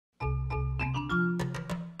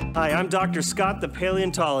Hi, I'm Dr. Scott, the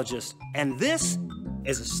paleontologist, and this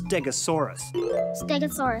is a Stegosaurus.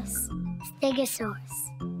 Stegosaurus. Stegosaurus.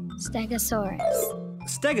 Stegosaurus.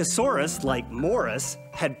 Stegosaurus, like Morris,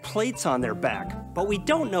 had plates on their back, but we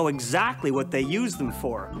don't know exactly what they used them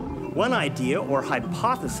for. One idea, or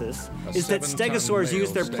hypothesis, is that Stegosaurs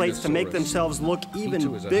used their plates to make themselves look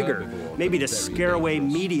even bigger, maybe to scare away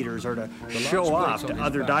meat-eaters or to show off to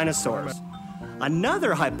other dinosaurs.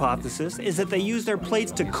 Another hypothesis is that they use their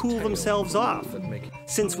plates to cool themselves off.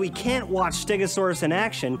 Since we can't watch Stegosaurus in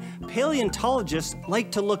action, paleontologists like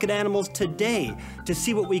to look at animals today to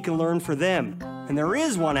see what we can learn for them. And there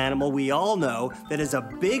is one animal we all know that is a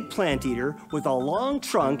big plant eater with a long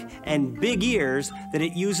trunk and big ears that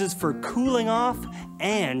it uses for cooling off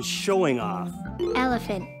and showing off.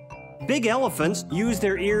 Elephant. Big elephants use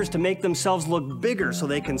their ears to make themselves look bigger so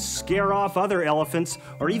they can scare off other elephants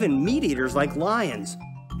or even meat eaters like lions.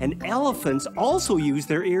 And elephants also use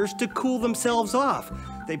their ears to cool themselves off.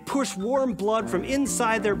 They push warm blood from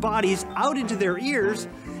inside their bodies out into their ears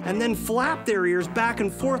and then flap their ears back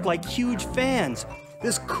and forth like huge fans.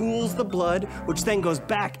 This cools the blood, which then goes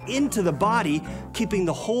back into the body, keeping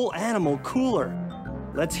the whole animal cooler.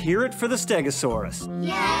 Let's hear it for the Stegosaurus.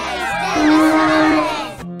 Yay, Stegosaurus!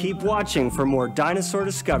 Keep watching for more dinosaur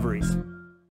discoveries.